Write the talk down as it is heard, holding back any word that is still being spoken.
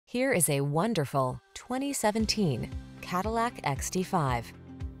Here is a wonderful 2017 Cadillac XT5.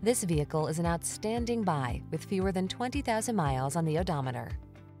 This vehicle is an outstanding buy with fewer than 20,000 miles on the odometer.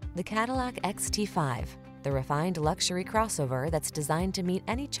 The Cadillac XT5, the refined luxury crossover that's designed to meet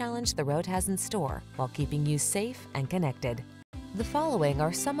any challenge the road has in store while keeping you safe and connected. The following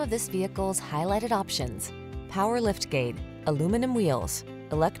are some of this vehicle's highlighted options: power liftgate, aluminum wheels,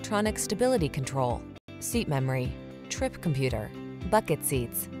 electronic stability control, seat memory, trip computer, bucket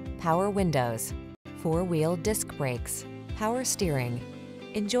seats, power windows, four-wheel disc brakes, power steering.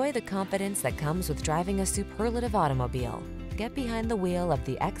 Enjoy the confidence that comes with driving a superlative automobile. Get behind the wheel of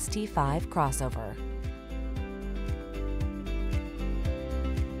the XT5 crossover.